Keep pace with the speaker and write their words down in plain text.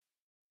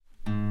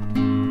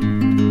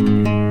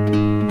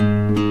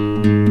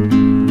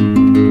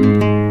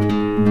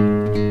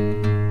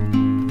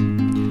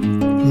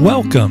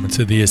Welcome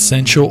to the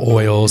Essential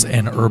Oils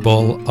and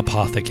Herbal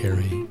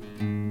Apothecary.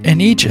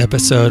 In each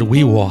episode,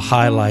 we will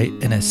highlight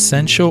an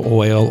essential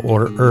oil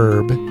or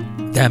herb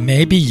that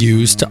may be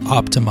used to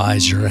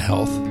optimize your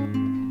health.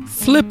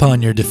 Flip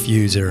on your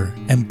diffuser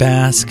and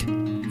bask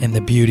in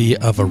the beauty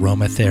of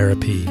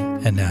aromatherapy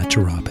and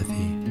naturopathy.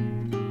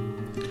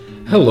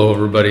 Hello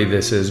everybody,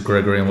 this is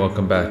Gregory and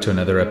welcome back to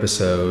another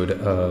episode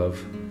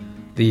of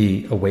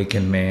The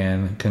Awakened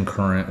Man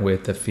concurrent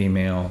with the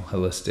Female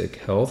Holistic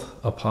Health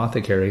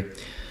Apothecary.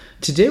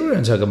 Today we're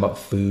going to talk about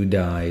food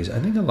dyes. I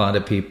think a lot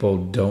of people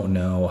don't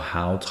know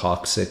how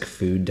toxic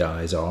food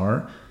dyes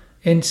are,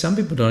 and some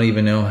people don't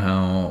even know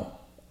how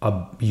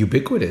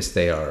ubiquitous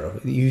they are.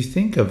 You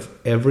think of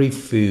every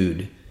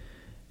food,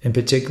 in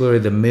particular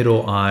the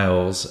middle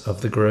aisles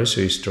of the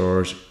grocery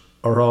stores,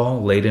 are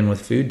all laden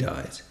with food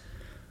dyes.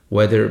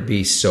 Whether it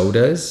be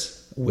sodas,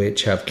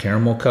 which have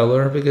caramel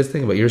color, because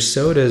think about it, your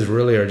sodas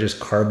really are just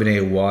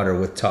carbonated water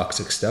with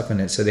toxic stuff in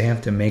it, so they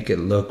have to make it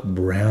look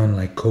brown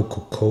like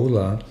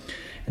Coca-Cola,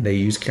 and they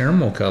use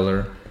caramel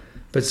color.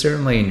 But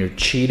certainly in your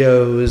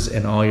Cheetos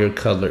and all your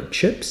colored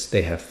chips,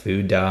 they have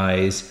food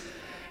dyes.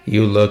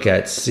 You look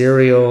at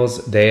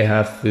cereals, they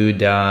have food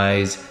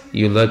dyes.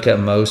 You look at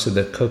most of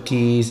the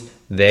cookies,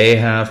 they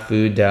have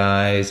food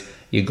dyes.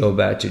 You go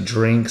back to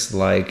drinks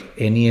like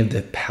any of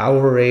the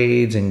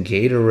Powerades and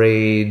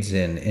Gatorades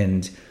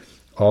and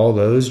all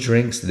those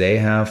drinks, they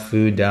have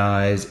food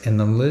dyes, and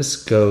the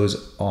list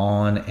goes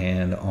on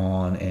and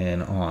on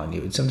and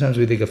on. Sometimes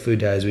we think of food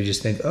dyes, we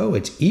just think, oh,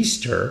 it's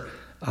Easter,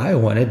 I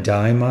want to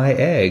dye my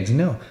eggs.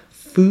 No,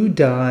 food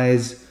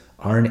dyes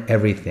aren't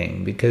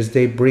everything because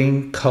they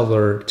bring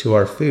color to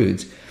our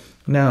foods.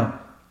 Now,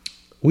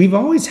 we've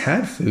always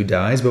had food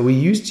dyes, but we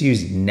used to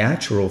use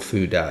natural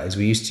food dyes.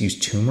 We used to use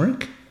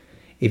turmeric.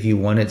 If you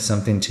wanted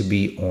something to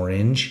be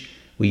orange,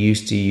 we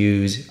used to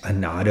use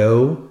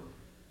annatto.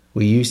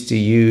 We used to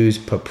use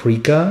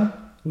paprika.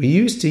 We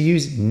used to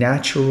use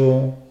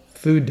natural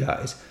food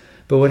dyes.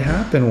 But what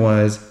happened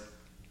was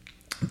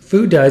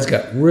food dyes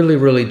got really,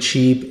 really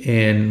cheap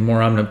and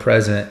more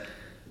omnipresent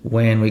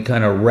when we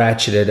kind of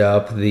ratcheted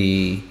up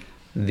the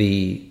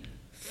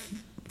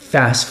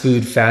fast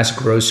food, fast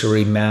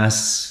grocery,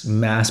 mass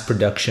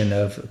production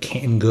of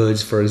canned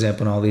goods, for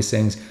example, and all these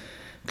things,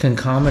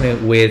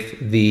 concomitant with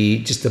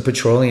the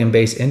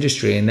petroleum-based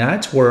industry. And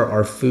that's where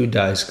our food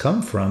dyes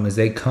come from, is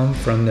they come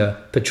from the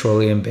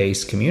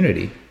petroleum-based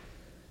community.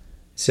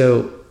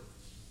 So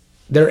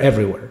they're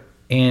everywhere.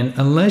 And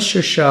unless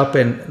you're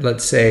shopping,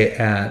 let's say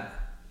at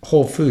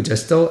Whole Foods,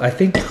 I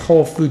think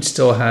Whole Foods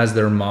still has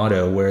their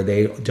motto where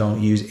they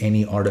don't use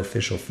any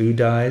artificial food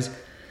dyes.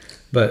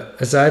 But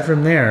aside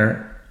from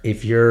there,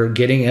 if you're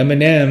getting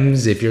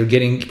M&Ms, if you're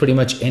getting pretty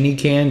much any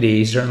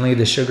candy, certainly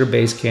the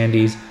sugar-based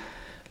candies,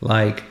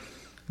 like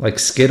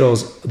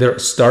Skittles, they're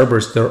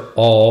Starburst, they're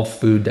all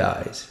food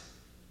dyes.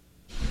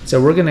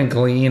 So we're going to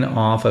glean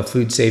off of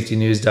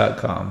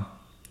foodsafetynews.com.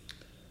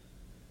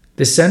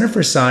 The Center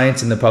for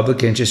Science and the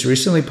Public Interest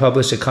recently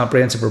published a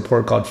comprehensive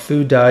report called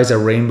Food Dyes, A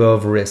Rainbow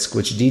of Risk,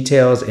 which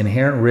details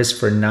inherent risk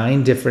for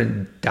 9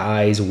 different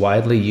dyes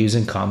widely used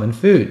in common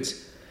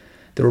foods.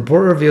 The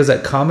report reveals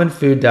that common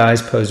food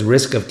dyes pose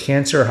risk of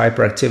cancer,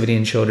 hyperactivity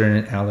in children,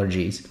 and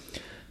allergies.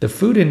 The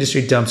food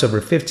industry dumps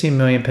over 15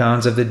 million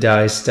pounds of the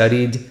dyes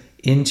studied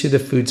into the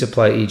food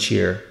supply each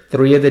year.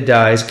 3 of the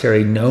dyes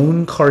carry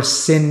known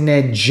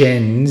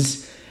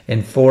carcinogens,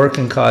 and 4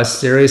 can cause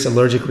serious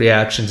allergic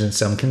reactions in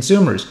some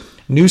consumers.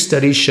 New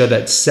studies show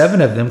that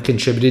 7 of them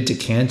contributed to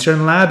cancer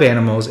in lab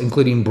animals,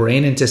 including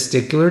brain and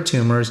testicular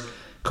tumors,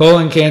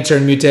 colon cancer,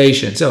 and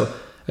mutation. So,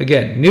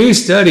 again, new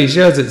study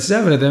shows that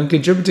 7 of them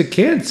contribute to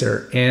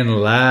cancer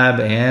in lab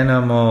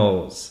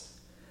animals.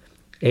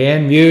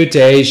 And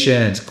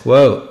mutations,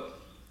 quote,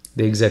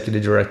 the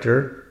executive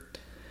director,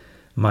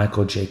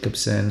 Michael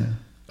Jacobson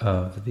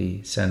of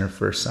the Center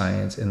for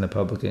Science and the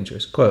Public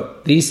Interest,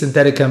 quote, these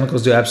synthetic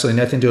chemicals do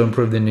absolutely nothing to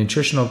improve the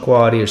nutritional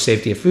quality or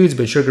safety of foods,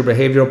 but trigger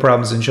behavioral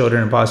problems in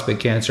children and possibly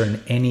cancer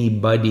in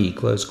anybody,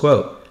 close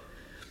quote.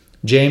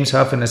 James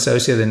Huff, an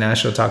associate of the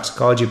National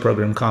Toxicology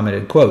Program,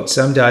 commented, quote,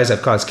 some dyes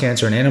have caused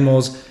cancer in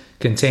animals,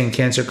 contain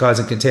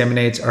cancer-causing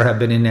contaminants, or have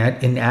been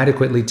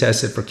inadequately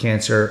tested for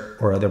cancer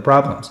or other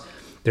problems.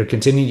 Their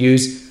continued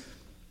use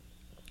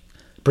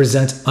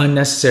presents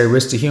unnecessary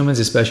risk to humans,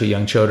 especially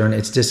young children.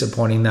 It's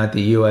disappointing that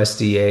the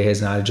USDA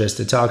has not addressed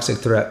the toxic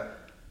threat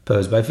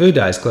posed by food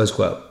dyes, close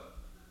quote.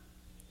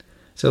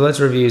 So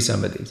let's review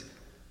some of these.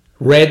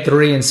 Red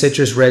 3 and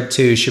citrus red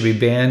 2 should be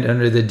banned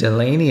under the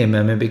Delaney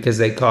Amendment because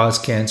they cause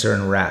cancer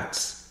in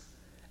rats,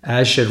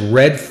 as should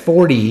red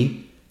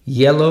 40,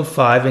 yellow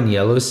 5, and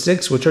yellow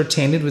 6, which are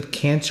tainted with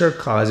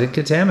cancer-causing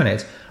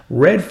contaminants.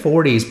 Red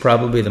 40 is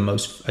probably the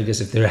most, I guess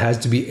if there has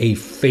to be a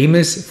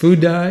famous food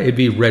dye, it'd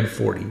be red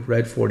 40.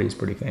 Red 40 is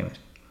pretty famous.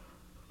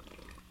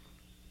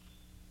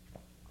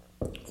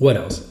 What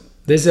else?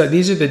 These are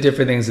the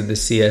different things that the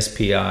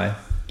CSPI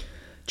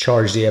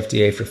charged the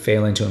FDA for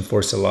failing to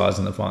enforce the laws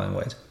in the following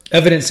ways.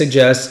 Evidence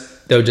suggests,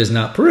 though does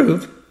not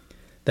prove,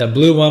 that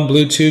blue 1,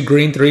 blue 2,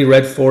 green 3,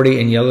 red 40,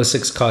 and yellow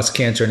 6 cause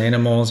cancer in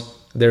animals.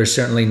 there is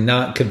certainly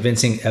not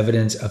convincing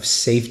evidence of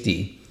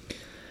safety.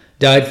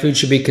 Dyed food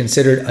should be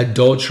considered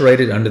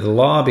adulterated under the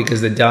law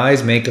because the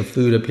dyes make a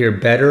food appear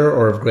better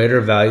or of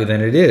greater value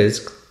than it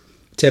is,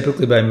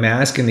 typically by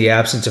masking the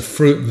absence of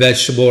fruit,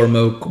 vegetable, or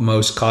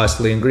most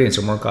costly ingredients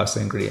or more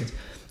costly ingredients.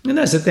 And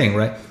that's the thing,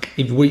 right?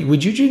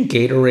 Would you drink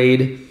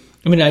Gatorade?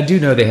 I mean, I do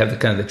know they have the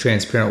kind of the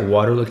transparent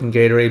water-looking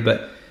Gatorade,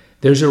 but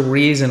there's a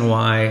reason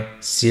why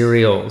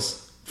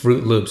cereals,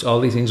 Fruit Loops,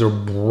 all these things are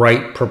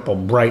bright purple,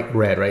 bright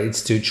red, right?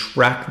 It's to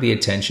attract the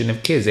attention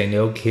of kids. They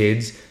know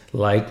kids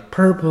like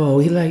purple,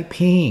 we like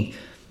pink.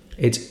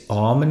 It's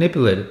all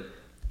manipulative,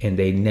 and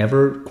they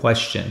never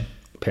question.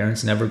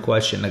 Parents never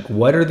question, like,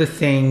 what are the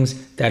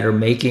things that are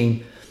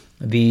making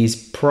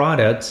these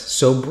products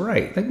so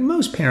bright? Like,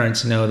 most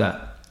parents know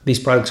that these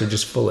products are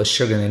just full of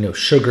sugar, and they know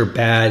sugar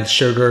bad,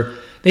 sugar.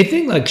 They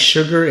think like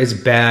sugar is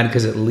bad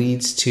because it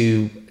leads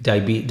to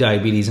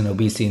diabetes and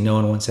obesity. No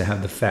one wants to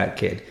have the fat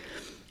kid.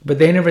 But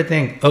they never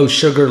think, oh,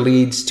 sugar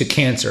leads to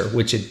cancer,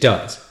 which it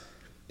does.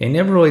 They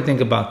never really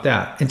think about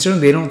that. And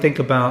certainly they don't think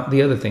about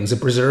the other things, the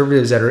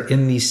preservatives that are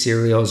in these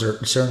cereals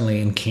or certainly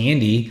in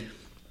candy,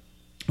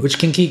 which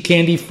can keep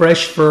candy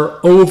fresh for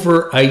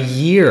over a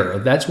year.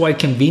 That's why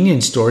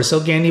convenience stores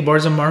sell candy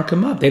bars and mark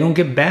them up. They don't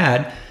get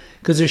bad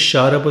because they're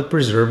shot up with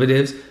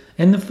preservatives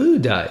and the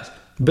food dyes.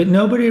 But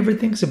nobody ever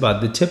thinks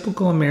about it. The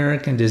typical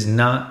American does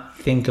not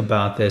think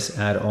about this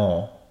at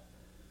all.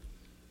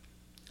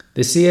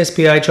 The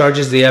CSPI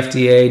charges the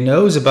FDA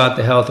knows about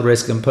the health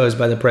risk imposed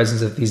by the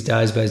presence of these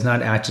dyes, but has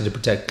not acted to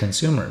protect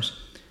consumers.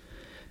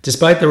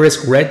 Despite the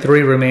risk, Red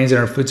 3 remains in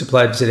our food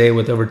supply today,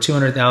 with over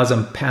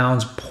 200,000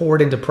 pounds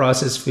poured into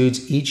processed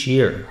foods each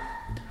year.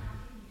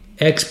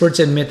 Experts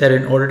admit that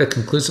in order to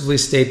conclusively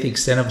state the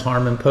extent of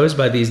harm imposed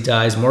by these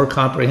dyes, more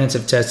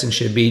comprehensive testing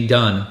should be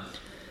done.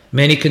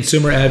 Many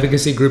consumer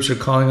advocacy groups are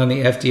calling on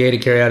the FDA to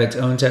carry out its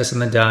own tests on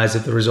the dyes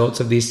if the results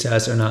of these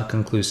tests are not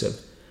conclusive.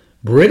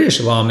 British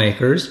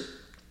lawmakers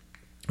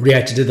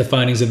reacted to the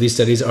findings of these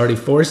studies already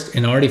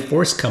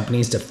forced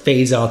companies to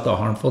phase out the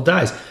harmful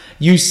dyes.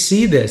 You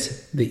see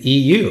this, the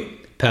EU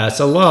passed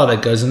a law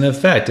that goes into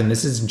effect, and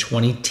this is in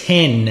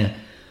 2010,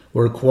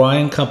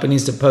 requiring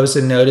companies to post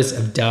a notice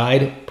of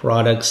dyed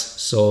products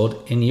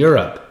sold in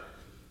Europe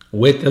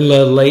with the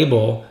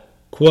label,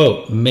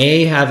 quote,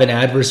 may have an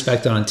adverse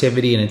effect on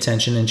activity and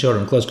attention in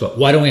children, close quote.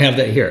 Why don't we have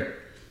that here?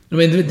 I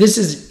mean, this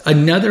is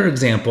another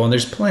example, and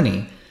there's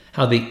plenty,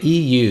 how the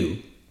EU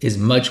is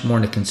much more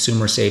into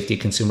consumer safety,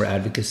 consumer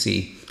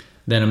advocacy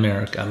than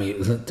America. I mean,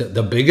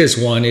 the biggest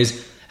one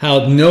is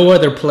how no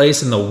other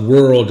place in the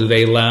world do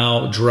they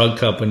allow drug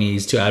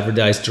companies to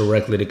advertise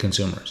directly to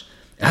consumers.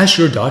 Ask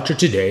your doctor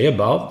today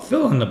about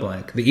fill in the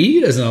blank. The EU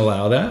doesn't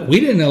allow that.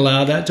 We didn't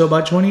allow that until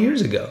about 20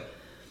 years ago.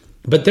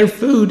 But their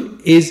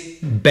food is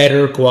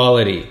better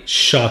quality.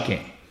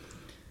 Shocking.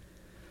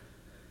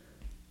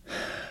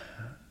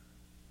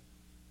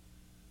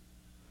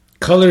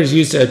 Colors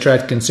used to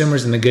attract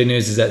consumers, and the good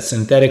news is that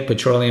synthetic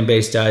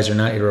petroleum-based dyes are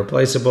not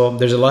irreplaceable.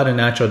 There's a lot of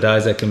natural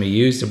dyes that can be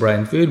used to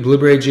brighten food.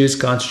 Blueberry juice,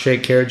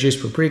 concentrate, carrot juice,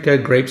 paprika,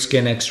 grape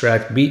skin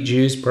extract, beet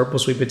juice, purple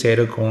sweet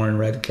potato, corn,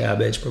 red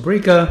cabbage,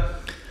 paprika,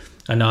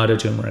 annatto,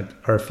 turmeric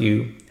are a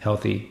few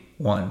healthy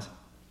ones.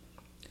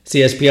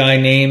 CSPI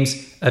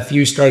names a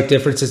few stark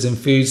differences in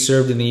foods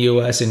served in the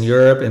U.S. and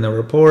Europe in the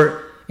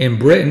report. In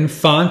Britain,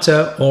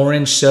 Fanta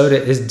orange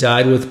soda is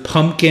dyed with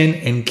pumpkin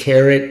and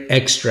carrot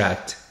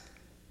extract,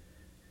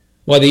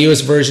 while the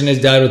U.S. version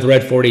is dyed with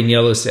red 40 and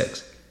yellow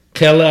 6.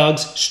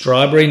 Kellogg's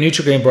strawberry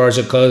Nutri-Grain bars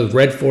are colored with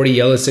red 40,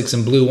 yellow 6,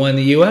 and blue 1 in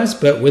the U.S.,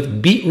 but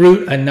with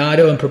beetroot,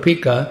 annatto, and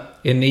paprika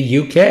in the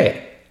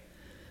U.K.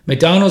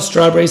 McDonald's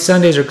strawberry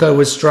sundaes are colored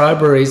with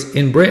strawberries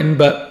in Britain,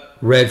 but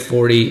red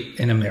 40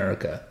 in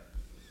America.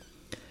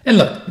 And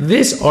look,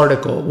 this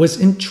article was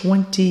in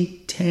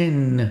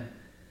 2010.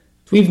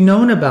 We've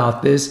known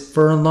about this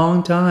for a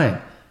long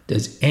time.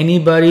 Does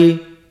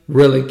anybody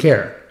really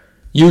care?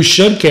 You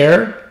should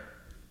care.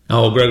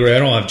 Oh, Gregory, I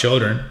don't have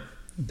children.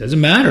 It doesn't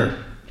matter.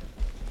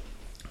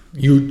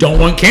 You don't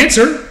want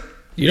cancer.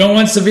 You don't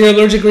want severe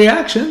allergic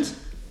reactions.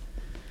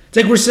 It's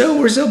like we're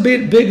so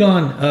big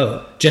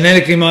on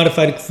genetically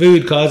modified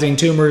food causing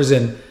tumors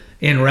in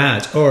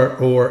rats,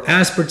 or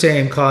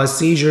aspartame caused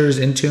seizures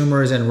and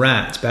tumors in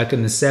rats back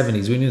in the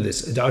 70s. We knew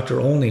this. Dr.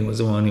 Olney was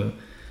the one who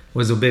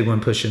was a big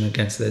one pushing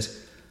against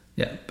this.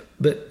 Yeah,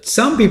 but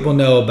some people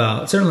know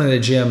about, certainly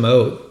the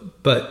GMO,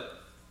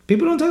 but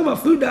people don't talk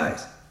about food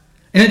dyes.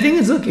 And the thing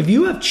is, look, if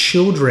you have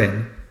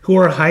children who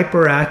are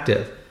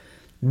hyperactive,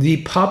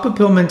 the pop-up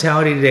pill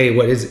mentality today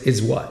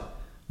is what?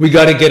 We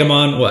got to get them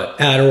on what?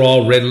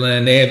 Adderall,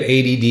 Ritalin. They have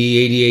ADD,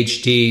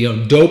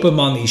 ADHD. Dope them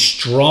on these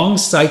strong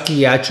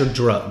psychiatric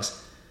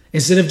drugs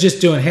instead of just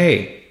doing,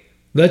 hey,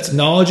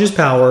 knowledge is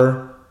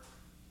power.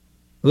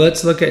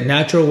 Let's look at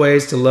natural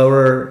ways to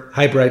lower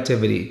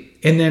hyperactivity.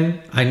 And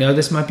then I know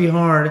this might be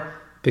hard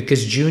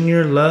because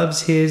Junior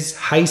loves his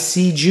high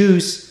C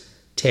juice.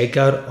 Take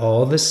out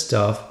all the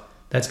stuff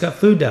that's got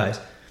food dyes.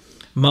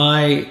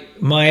 My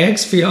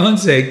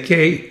ex-fiance,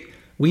 Kate,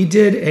 We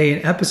did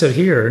an episode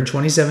here in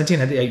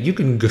 2017. You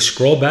can go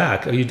scroll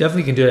back. You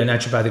definitely can do it at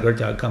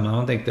naturopathicart.com. I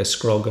don't think the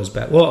scroll goes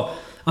back. Well,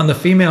 on the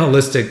female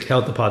holistic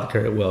health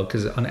apothecary it will,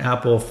 because on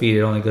Apple feed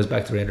it only goes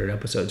back 300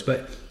 episodes.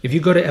 But if you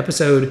go to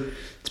episode,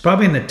 it's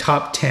probably in the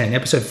top 10,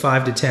 episode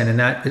 5 to 10, and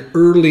that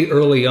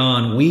early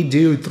on, we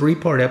do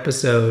 3-part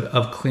episode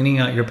of cleaning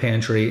out your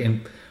pantry and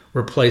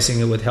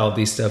replacing it with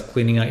healthy stuff,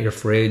 cleaning out your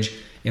fridge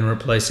and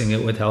replacing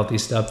it with healthy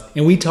stuff.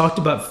 And we talked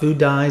about food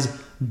dyes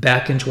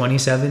back in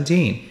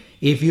 2017.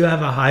 If you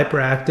have a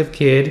hyperactive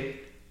kid,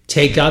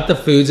 take out the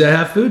foods that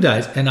have food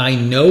dyes. And I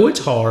know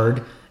it's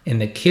hard,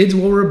 and the kids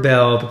will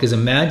rebel, because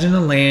imagine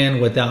a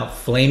land without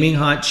flaming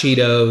hot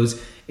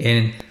Cheetos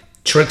and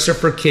Tricks Are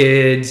for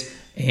Kids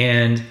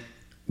and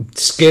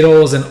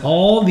Skittles and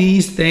all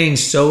these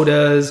things,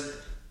 sodas,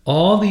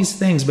 all these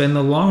things. But in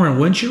the long run,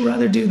 wouldn't you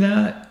rather do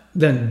that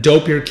than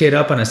dope your kid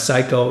up on a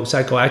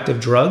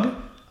psychoactive drug?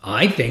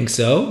 I think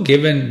so,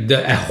 given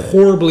the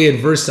horribly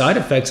adverse side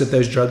effects that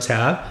those drugs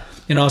have,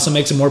 and also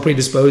makes them more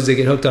predisposed to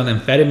get hooked on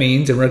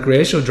amphetamines and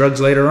recreational drugs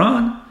later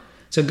on.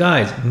 So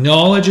guys,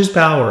 knowledge is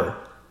power.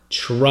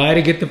 Try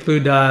to get the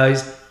food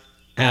dyes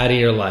out of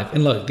your life.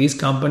 And look, these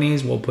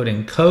companies will put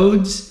in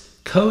codes,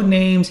 code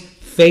names,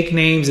 fake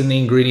names in the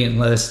ingredient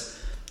list.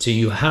 So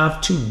you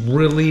have to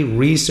really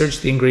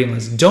research the ingredient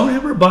list. Don't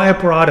ever buy a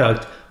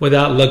product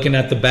without looking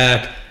at the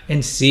back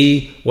and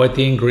see what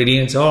the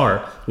ingredients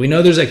are. We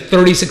know there's like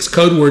 36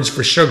 code words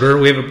for sugar.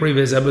 We have a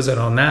previous episode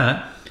on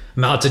that.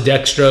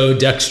 Maltodextro,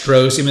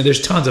 dextrose. I mean,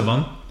 there's tons of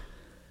them.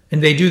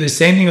 And they do the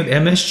same thing with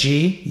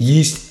MSG,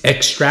 yeast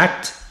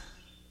extract.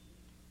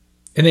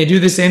 And they do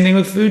the same thing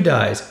with food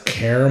dyes,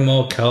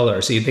 caramel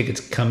color. So you think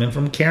it's coming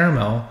from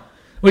caramel,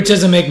 which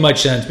doesn't make much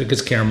sense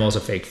because caramel is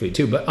a fake food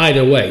too. But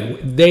either way,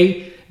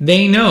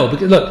 they know.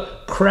 Because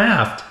look,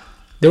 Kraft,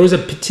 there was a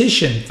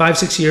petition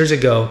 5-6 years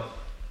ago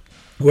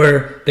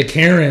where the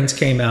Karens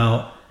came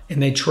out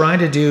and they tried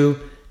to do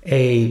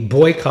a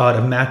boycott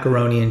of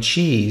macaroni and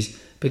cheese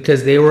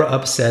because they were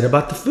upset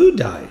about the food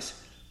dyes.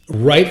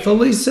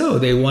 Rightfully so.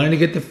 They wanted to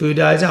get the food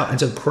dyes out. And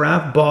so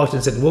Kraft balked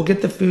and said, we'll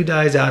get the food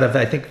dyes out of,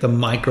 I think, the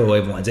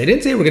microwave ones. They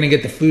didn't say we're going to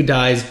get the food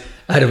dyes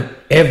out of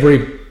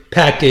every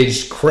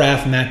packaged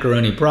Kraft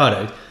macaroni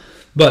product.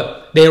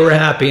 But they were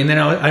happy. And then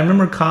I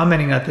remember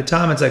commenting at the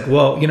time, it's like,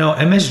 well,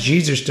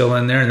 MSGs are still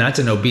in there, and that's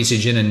an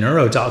obesogen and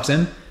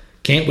neurotoxin.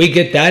 Can't we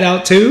get that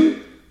out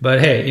too?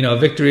 But hey, a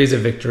victory is a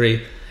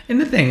victory. And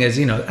the thing is,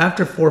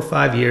 after 4 or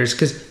 5 years,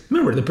 because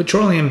remember, the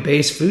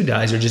petroleum-based food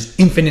dyes are just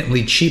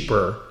infinitely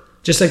cheaper.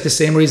 Just like the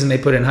same reason they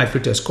put in high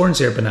fructose corn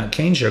syrup and not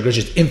cane sugar, it's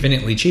just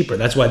infinitely cheaper.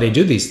 That's why they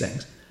do these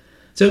things.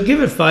 So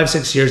give it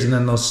 5-6 years, and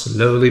then they'll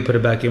slowly put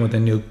it back in with a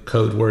new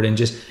code word, and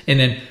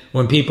then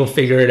when people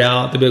figure it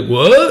out, they'll be like,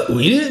 "What?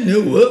 We didn't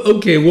know what?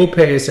 Okay, we'll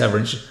pay a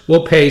severance.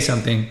 We'll pay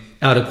something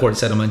out of court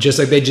settlement, just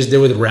like they just did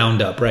with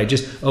Roundup, right?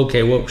 Just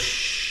okay. Well,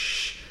 shh.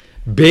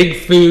 Big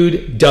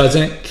food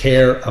doesn't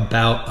care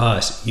about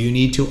us. You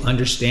need to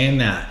understand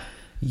that.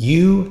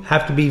 You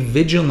have to be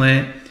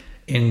vigilant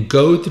and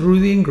go through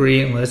the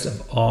ingredient list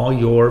of all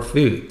your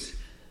foods.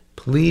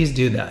 Please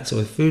do that. So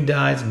with food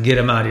dyes, get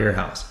them out of your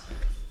house.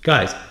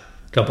 Guys,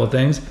 a couple of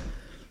things.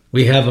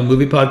 We have a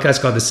movie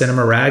podcast called The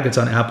Cinema Rag. It's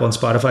on Apple and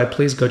Spotify.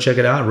 Please go check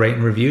it out, rate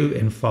and review,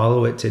 and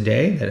follow it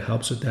today. That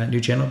helps with that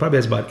new channel. It probably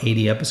has about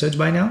 80 episodes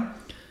by now.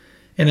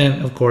 And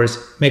then, of course,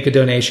 make a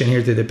donation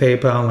here through the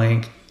PayPal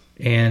link.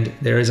 And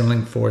there is a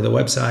link for the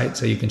website,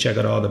 so you can check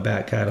out all the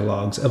back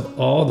catalogs of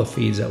all the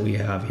feeds that we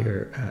have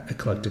here at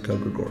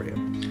Eclectico Gregorio.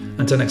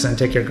 Until next time,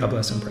 take care, God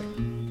bless, and pray.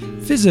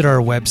 Visit our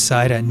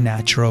website at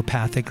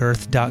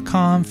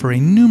naturopathicearth.com for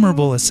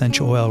innumerable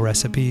essential oil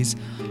recipes,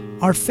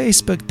 our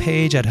Facebook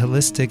page at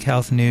Holistic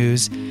Health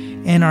News,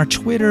 and our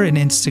Twitter and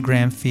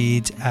Instagram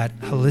feeds at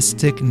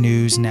Holistic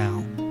News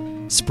Now.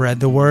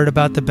 Spread the word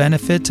about the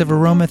benefits of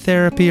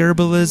aromatherapy,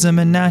 herbalism,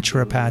 and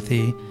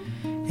naturopathy.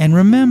 And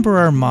remember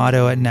our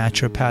motto at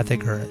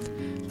Naturopathic Earth: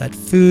 let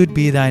food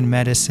be thine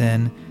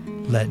medicine,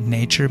 let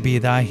nature be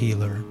thy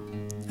healer.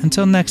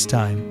 Until next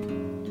time.